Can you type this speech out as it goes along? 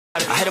I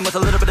hit him with a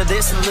little bit of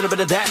this and a little bit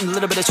of that and a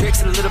little bit of tricks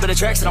and a little bit of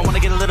tracks, and I wanna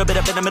get a little bit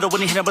up in the middle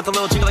when he hit him with a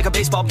little jingle like a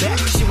baseball bat.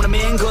 She wanna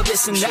mingle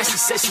this and that, she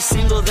says she's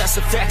single, that's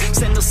a fact.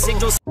 Send those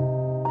signals.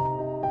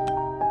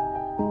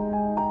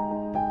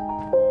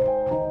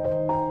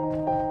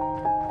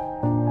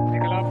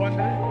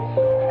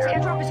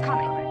 Airdrop is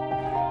coming.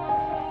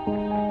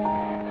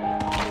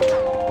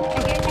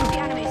 Engaging the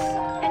enemies.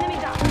 Enemy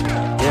down.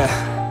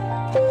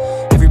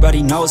 Yeah.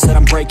 Everybody knows that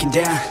I'm breaking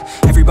down.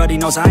 Everybody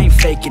knows I ain't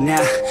faking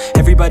now.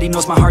 Everybody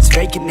knows my heart's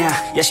vacant now.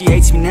 Yeah, she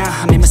hates me now,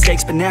 I made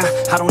mistakes but now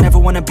I don't ever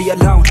wanna be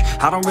alone.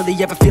 I don't really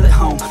ever feel at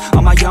home.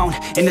 On my own,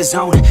 in the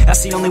zone,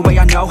 that's the only way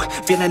I know.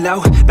 Feeling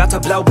low, about to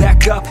blow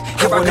back up.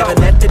 Here I never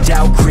let the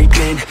doubt creep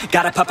in.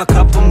 Gotta pop a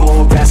couple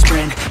more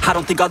aspirin. I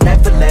don't think I'll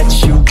ever let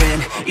you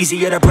in.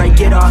 Easier to break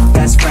it off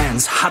best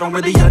friends. I don't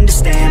really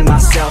understand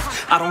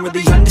myself. I don't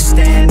really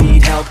understand,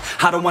 need help.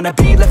 I don't wanna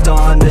be left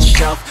on the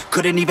shelf.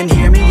 Couldn't even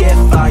hear me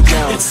if I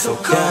yelled. It's so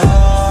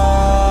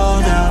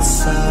cold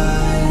outside,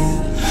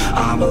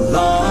 I'm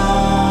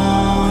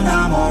alone,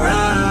 I'm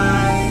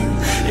alright.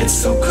 It's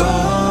so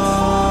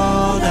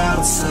cold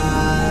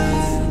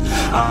outside,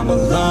 I'm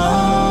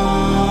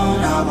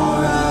alone, I'm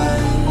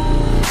alright.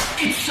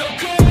 It's so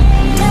cold.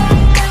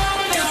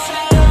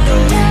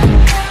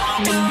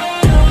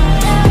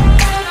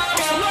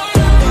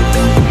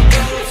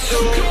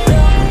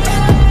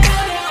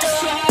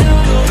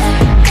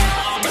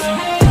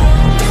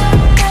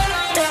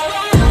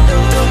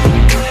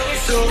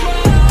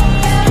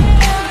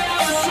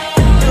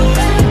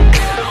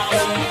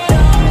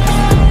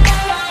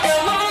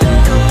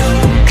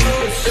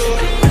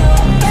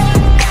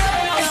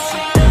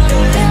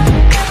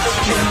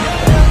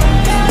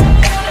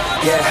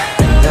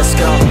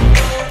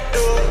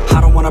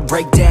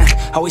 Break down,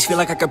 always feel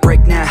like I could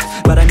break now,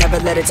 but I never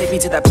let it take me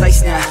to that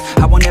place now.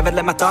 I won't ever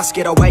let my thoughts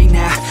get away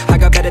now. I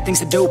got better things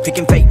to do,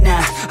 picking fate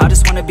now. I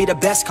just wanna be the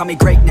best, call me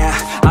great now.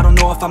 I don't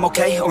know if I'm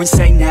okay or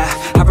insane now.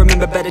 I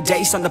remember better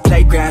days on the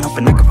playground,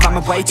 hoping I can find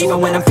my way. Even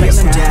when I'm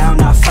feeling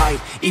down, I fight.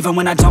 Even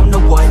when I don't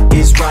know what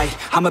is right,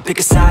 I'ma pick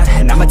a side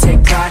and I'ma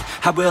take pride.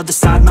 I will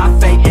decide my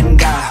fate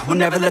and I will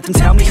never let them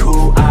tell me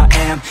who I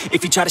am.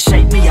 If you try to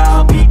shape me,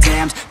 I'll be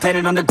damned.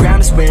 Planet on the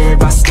ground is where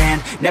I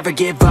stand. Never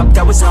give up,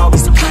 that was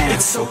always the plan.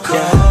 It's so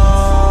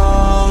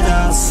cold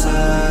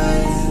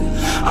outside,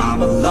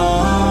 I'm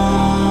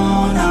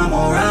alone, I'm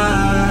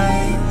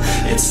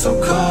alright. It's so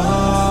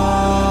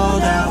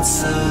cold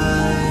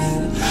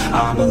outside,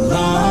 I'm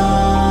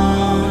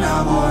alone,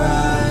 I'm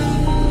alright.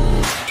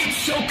 It's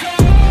so cold.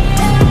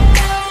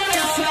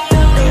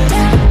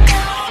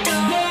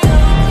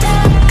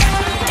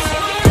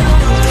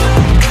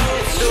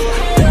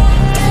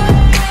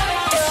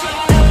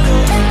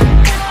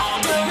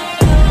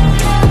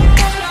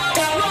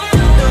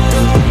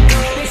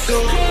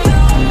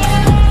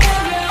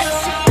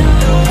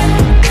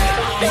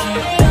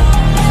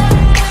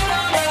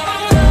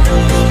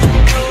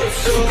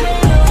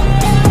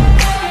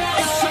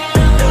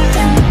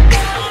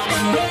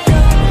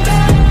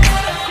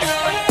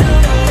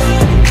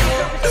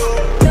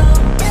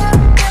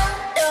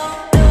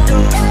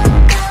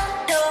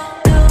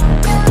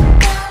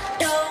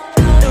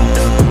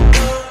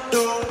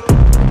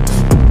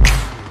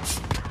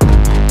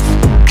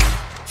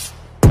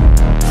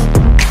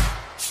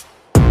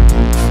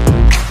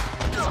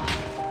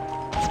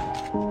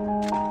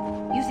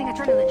 Using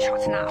adrenaline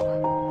shots now.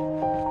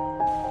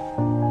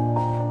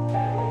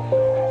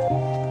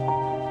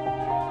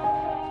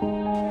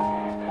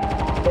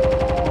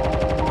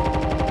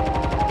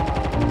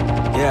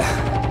 Yeah.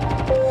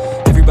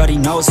 Everybody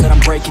knows that I'm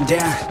breaking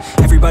down.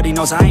 Everybody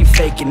knows I ain't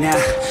faking now.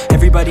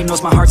 Everybody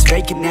knows my heart's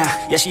vacant now.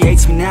 Yeah, she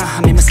hates me now,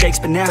 I made mistakes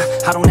but now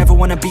I don't ever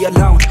wanna be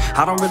alone.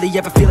 I don't really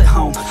ever feel at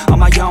home. On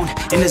my own,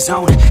 in the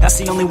zone, that's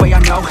the only way I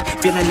know.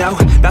 Feeling low,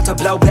 about to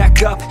blow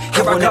back up.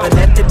 Here I never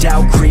let the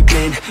doubt creep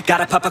in.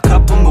 Gotta pop a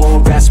couple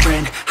more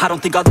aspirin. I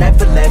don't think I'll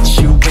ever let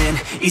you in.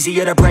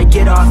 Easier to break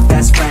it off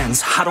best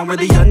friends. I don't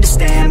really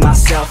understand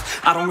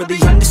myself. I don't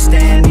really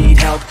understand, need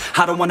help.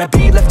 I don't wanna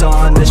be left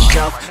on the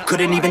shelf.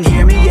 Couldn't even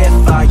hear me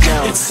if I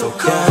yelled. It's so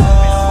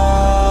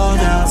cold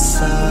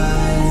outside,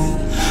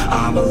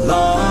 I'm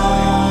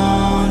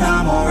alone,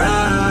 I'm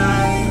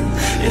alright.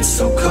 It's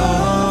so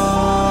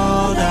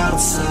cold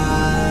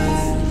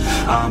outside,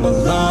 I'm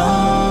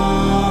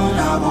alone,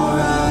 I'm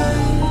alright.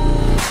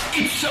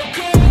 It's so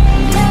cold.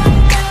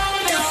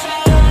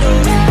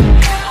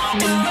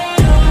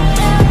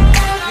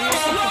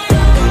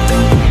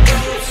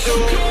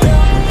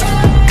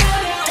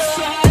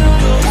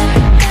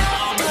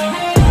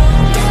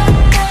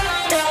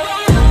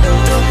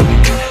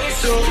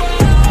 So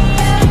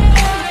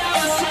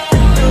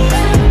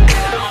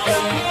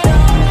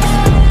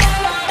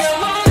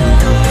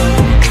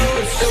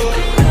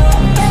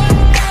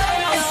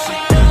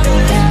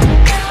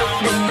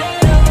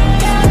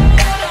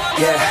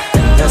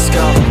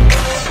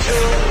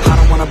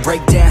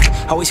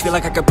Always feel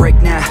like I could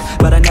break now,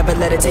 but I never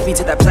let it take me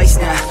to that place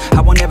now. I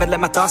won't ever let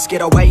my thoughts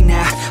get away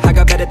now. I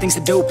got better things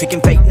to do,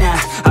 picking fate now.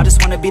 I just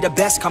wanna be the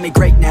best, call me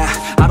great now.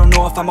 I don't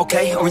know if I'm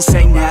okay or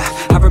insane now.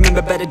 I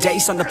remember better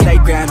days on the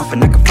playground,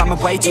 hoping I can find my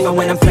way even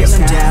when I'm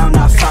feeling down.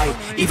 I fight,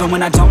 even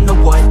when I don't know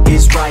what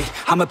is right.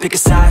 I'ma pick a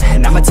side,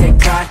 and I'ma take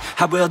pride.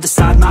 I will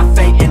decide my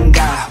fate, and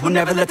I will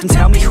never let them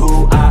tell me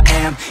who I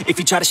am. If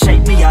you try to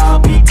shape me, I'll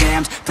be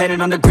damned. Planet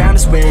on the ground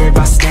is where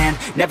I stand.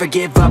 Never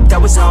give up,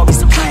 that was always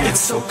the plan. It's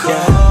so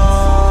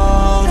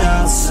cold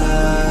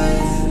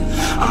outside,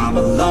 I'm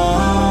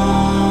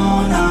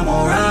alone, I'm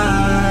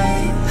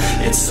alright.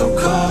 It's so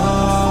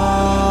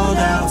cold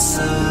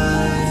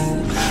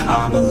outside,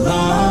 I'm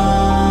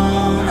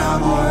alone,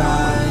 I'm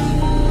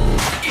alright.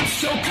 It's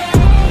so cold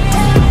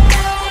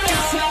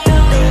outside,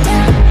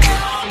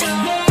 I'm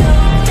alone.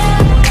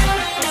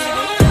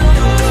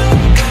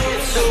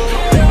 It's so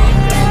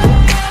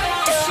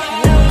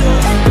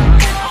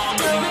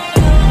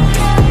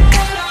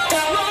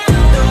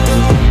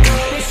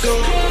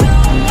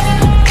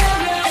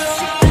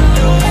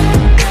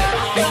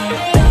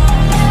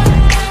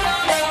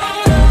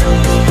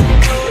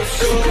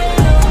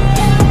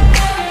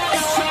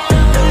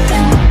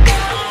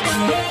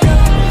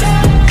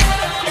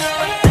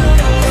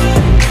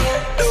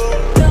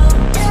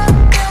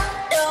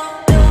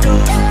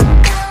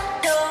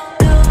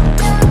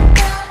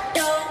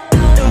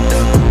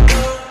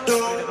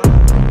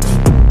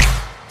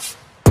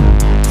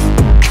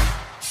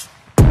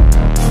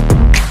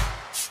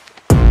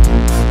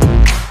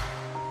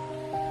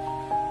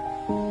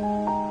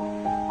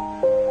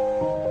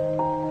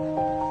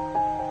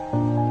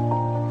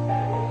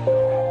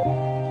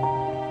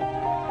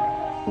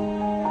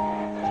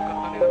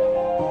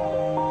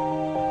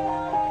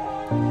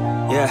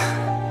yeah.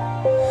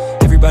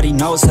 Everybody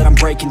knows that I'm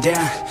breaking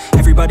down.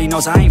 Everybody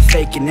knows I ain't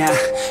faking now.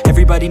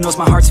 Everybody knows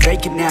my heart's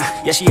vacant now.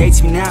 Yeah, she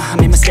hates me now, I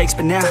made mistakes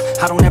but now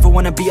I don't ever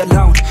wanna be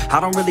alone. I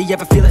don't really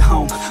ever feel at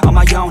home. On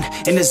my own,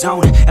 in the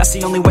zone, that's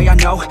the only way I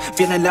know.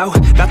 Feeling low,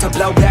 about to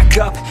blow back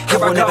up. Here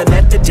I won't ever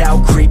let the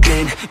doubt creep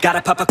in.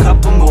 Gotta pop a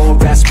couple more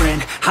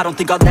aspirin. I don't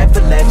think I'll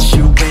ever let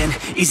you in.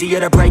 Easier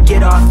to break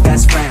it off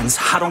best friends.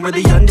 I don't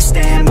really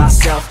understand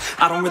myself.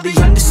 I don't really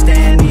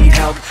understand, need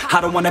help.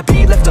 I don't wanna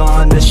be left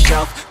on the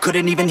shelf.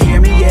 Couldn't even hear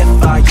me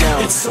if I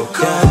yelled. It's so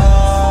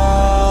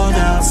cold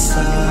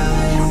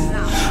outside,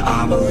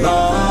 I'm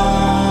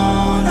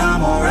alone,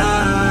 I'm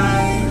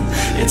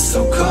alright. It's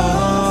so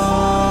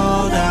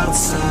cold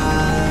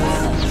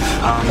outside,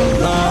 I'm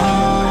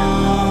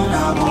alone,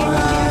 I'm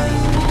alright.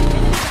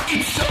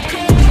 It's so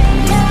cold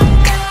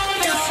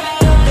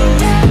outside,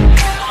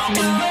 I'm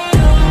alone.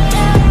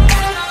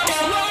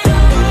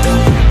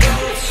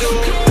 It's so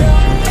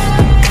cold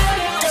outside,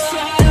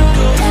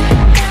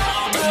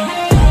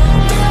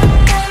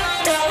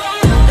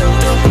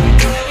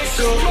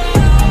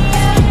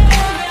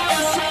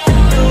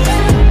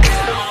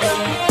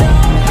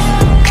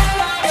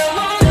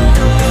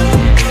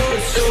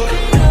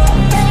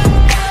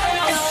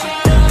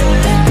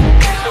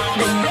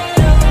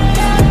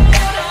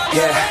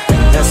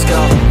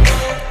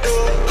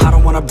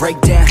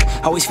 break down,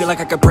 always feel like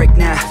I could break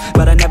now,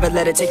 but I never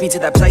let it take me to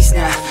that place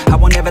now. I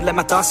won't ever let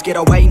my thoughts get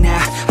away now.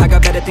 I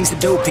got better things to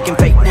do, picking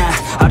fate now.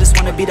 I just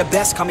wanna be the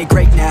best, call me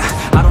great now.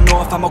 I don't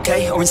know if I'm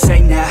okay or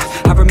insane now.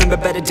 I remember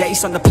better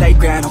days on the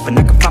playground, hoping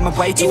I can find my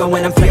way even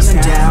when I'm feeling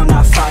down.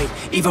 I fight,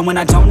 even when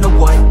I don't know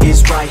what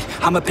is right.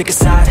 I'ma pick a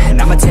side,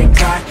 and I'ma take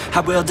pride.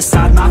 I will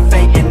decide my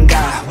fate, and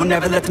I will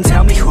never let them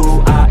tell me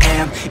who I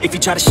am. If you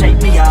try to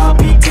shape me, I'll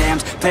be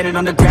damned. Planet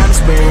on the ground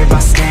is where I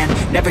stand.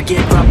 Never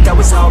give up, that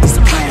was always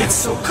the plan. It's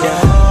so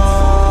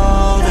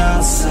cold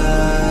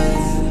outside,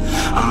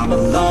 I'm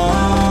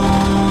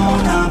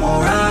alone, I'm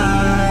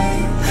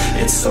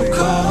alright. It's so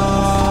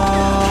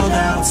cold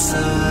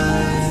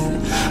outside,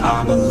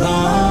 I'm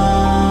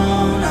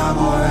alone, I'm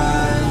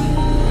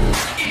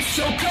alright. It's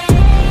so cold.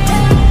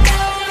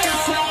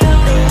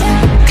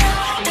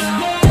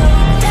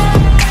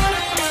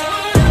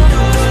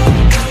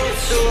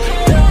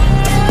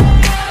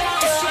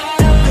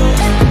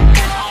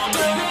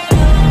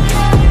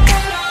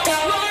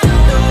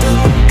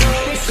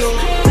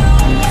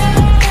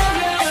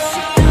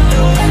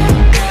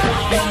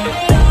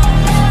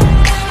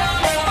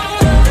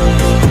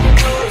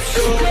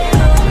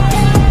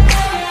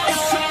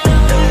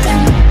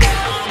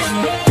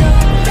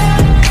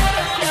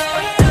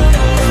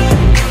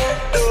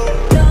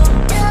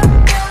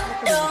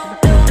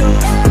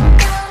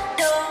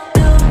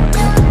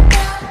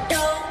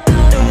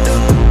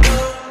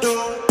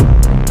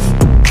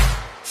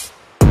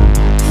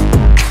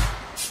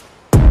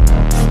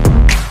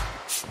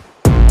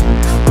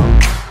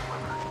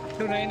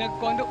 Tunay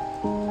nagkondo.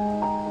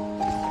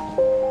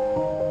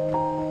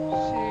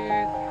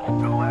 Shit.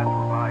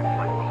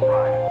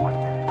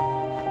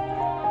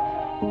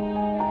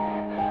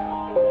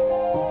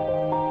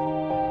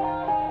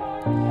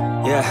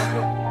 Yeah.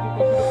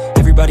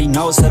 Everybody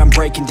knows that I'm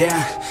breaking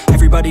down.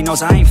 Everybody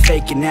knows I ain't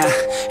faking now.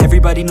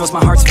 Everybody knows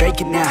my heart's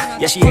vacant now.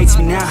 Yeah, she hates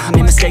me now, I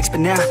made mistakes but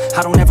now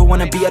I don't ever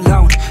wanna be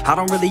alone. I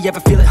don't really ever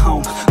feel at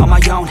home. On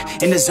my own,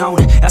 in the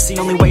zone, that's the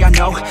only way I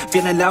know.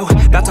 Feeling low,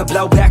 about to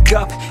blow back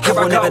up. Here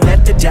I won't ever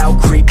let the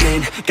doubt creep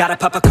in. Gotta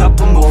pop a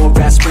couple more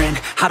aspirin.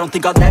 I don't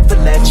think I'll ever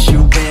let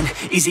you in.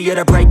 Easier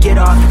to break it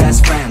off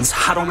best friends.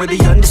 I don't really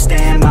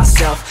understand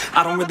myself.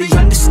 I don't really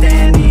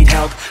understand, need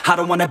help. I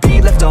don't wanna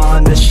be left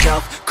on the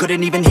shelf.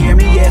 Couldn't even hear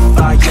me if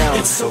I yelled.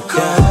 It's so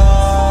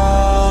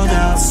cold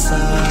outside,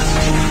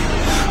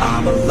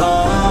 I'm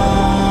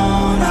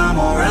alone, I'm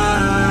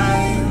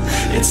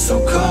alright. It's so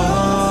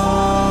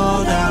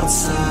cold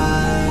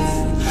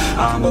outside,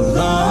 I'm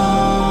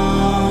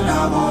alone,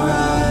 I'm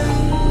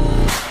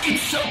alright.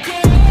 It's so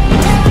cold.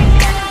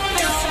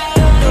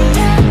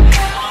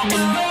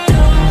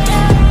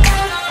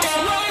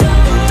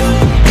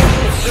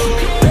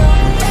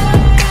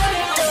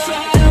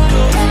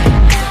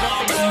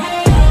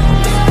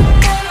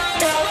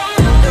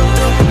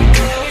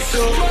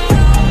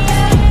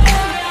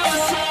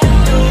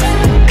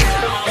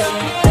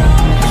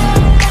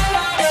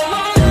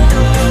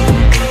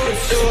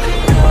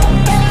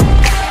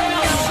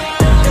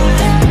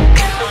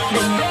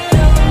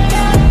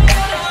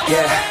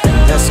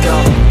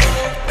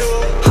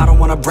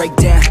 Break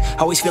down,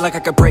 always feel like I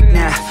could break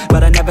now,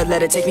 but I never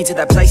let it take me to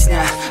that place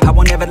now. I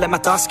won't ever let my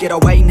thoughts get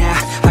away now.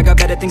 I got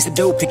better things to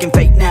do, picking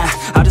fate now.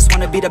 I just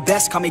wanna be the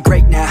best, call me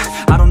great now.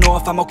 I don't know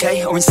if I'm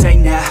okay or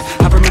insane now.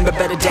 I remember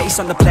better days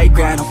on the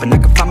playground, hoping I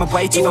can find my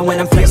way. Even when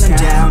I'm feeling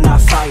down, I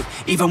fight.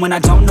 Even when I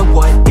don't know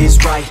what is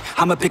right,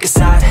 I'ma pick a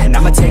side and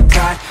I'ma take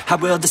pride. I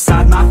will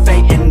decide my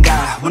fate and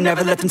I will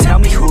never let them tell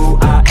me who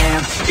I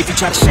am. If you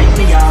try to shake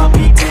me, I'll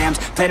be damned.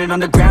 Planet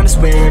on the ground is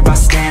where I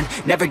stand.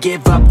 Never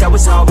give up, that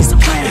was always the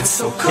plan. It's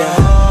so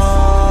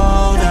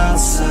cold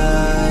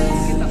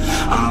outside,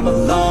 I'm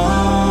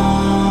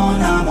alone,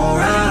 I'm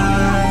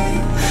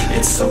alright.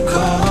 It's so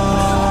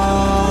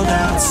cold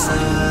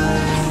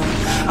outside,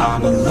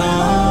 I'm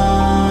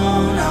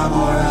alone, I'm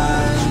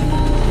alright.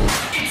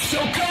 It's so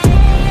cold.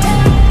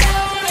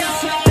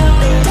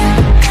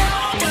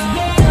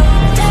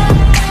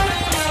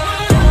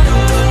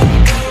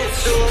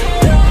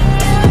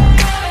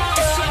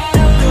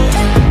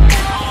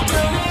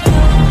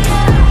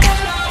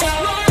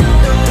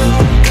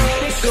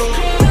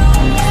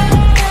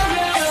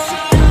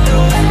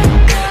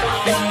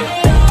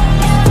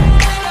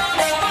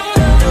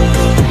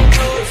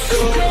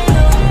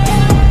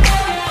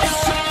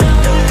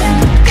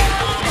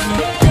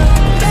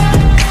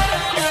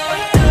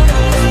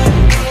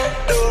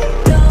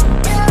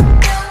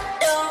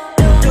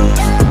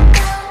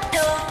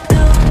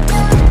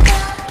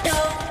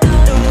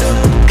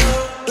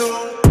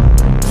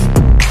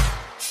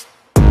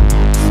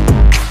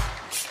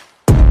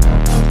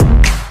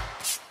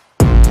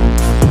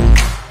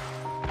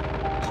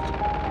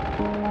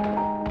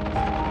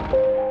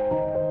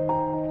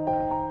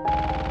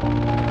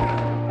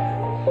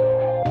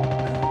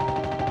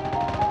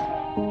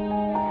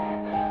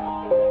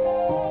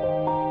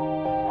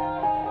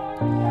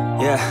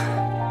 Yeah.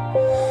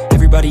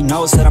 Everybody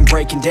knows that I'm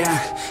breaking down.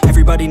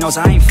 Everybody knows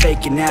I ain't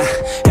faking now.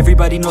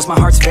 Everybody knows my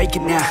heart's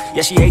vacant now.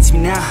 Yeah, she hates me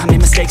now, I made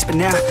mistakes but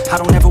now I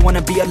don't ever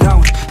wanna be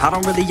alone. I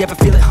don't really ever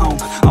feel at home.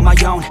 On my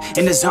own,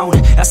 in the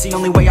zone, that's the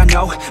only way I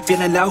know.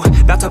 Feeling low,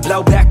 about to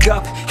blow back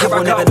up. Here I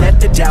won't ever let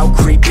the doubt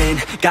creep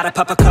in. Gotta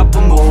pop a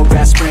couple more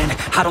aspirin.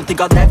 I don't think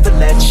I'll ever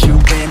let you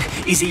in.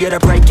 Easier to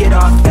break it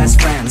off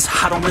best friends.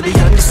 I don't really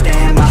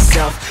understand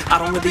myself. I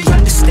don't really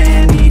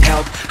understand, need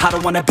help. I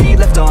don't wanna be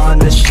left on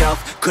the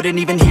shelf. Couldn't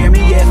even hear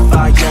me if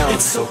I